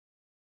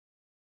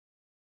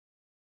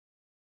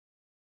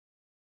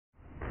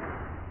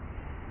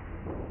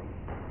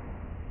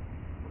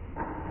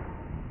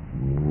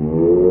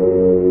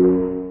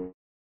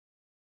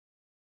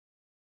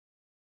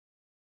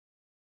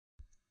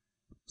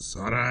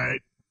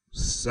Sarai,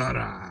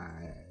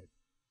 Sarai.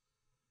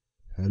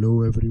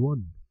 Hello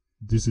everyone,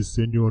 this is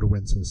Senor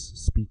Wences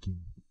speaking,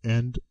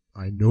 and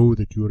I know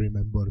that you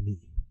remember me.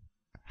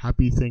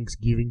 Happy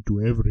Thanksgiving to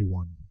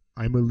everyone.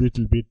 I'm a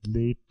little bit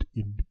late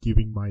in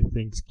giving my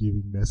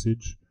Thanksgiving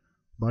message,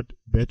 but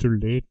better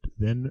late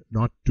than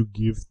not to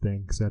give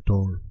thanks at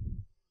all.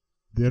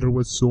 There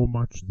was so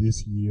much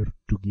this year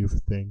to give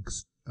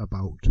thanks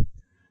about.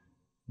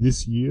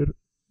 This year,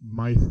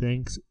 my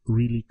thanks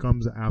really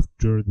comes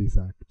after the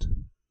fact.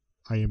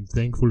 I am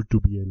thankful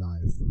to be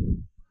alive.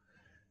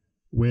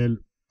 Well,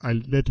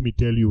 let me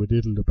tell you a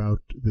little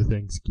about the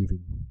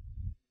Thanksgiving.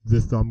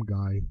 The thumb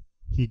guy,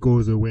 he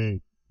goes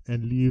away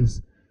and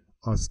leaves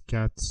us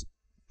cats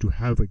to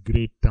have a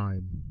great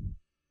time.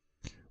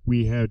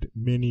 We had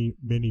many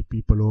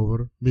people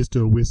over.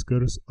 Mr.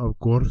 Whiskers, of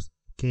course,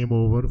 came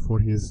over for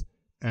his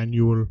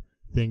annual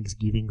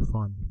Thanksgiving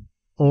fun.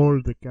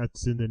 All the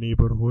cats in the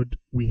neighborhood,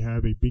 we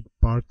have a big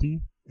party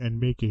and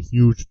make a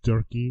huge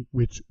turkey,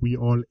 which we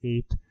all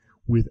ate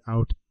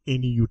without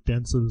any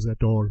utensils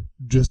at all,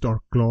 just our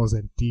claws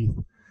and teeth.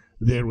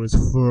 There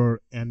was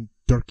fur and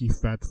turkey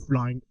fat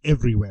flying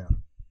everywhere.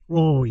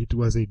 Oh, it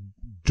was a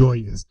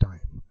joyous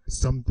time.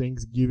 Some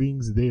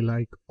Thanksgivings, they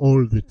like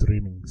all the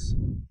trimmings,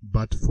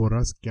 but for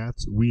us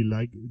cats, we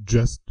like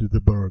just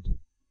the bird.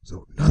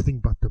 So nothing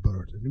but the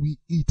bird, and we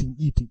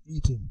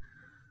eating.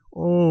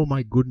 Oh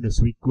my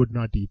goodness, we could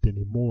not eat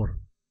any more.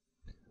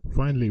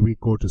 Finally, we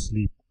go to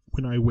sleep.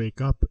 When I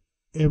wake up,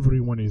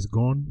 everyone is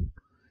gone.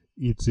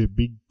 It's a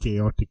big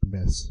chaotic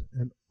mess.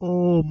 And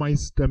oh, my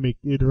stomach,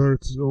 it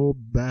hurts so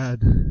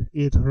bad.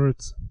 It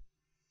hurts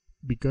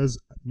because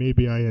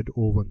maybe I had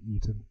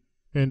overeaten.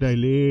 And I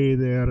lay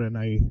there and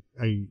I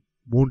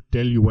won't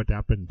tell you what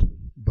happened,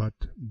 but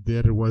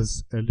there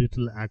was a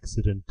little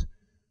accident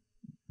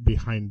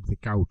behind the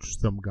couch,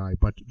 some guy,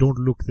 but don't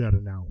look there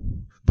now.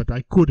 But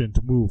I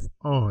couldn't move.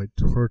 Oh, it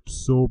hurt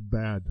so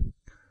bad.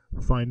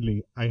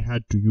 Finally, I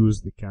had to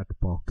use the cat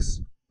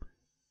box.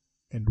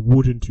 And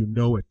wouldn't you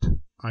know it,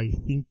 I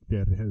think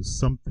there has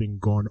something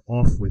gone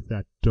off with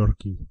that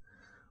turkey,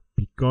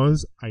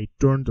 because I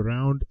turned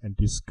around and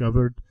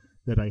discovered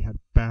that I had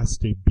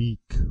passed a beak.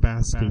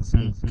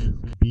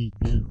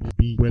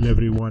 Well,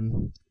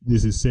 everyone,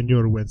 this is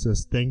Senor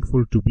Wences,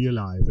 thankful to be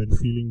alive and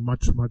feeling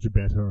much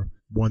better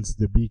once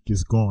the beak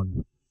is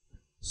gone.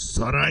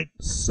 Sarai,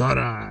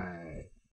 Sarai.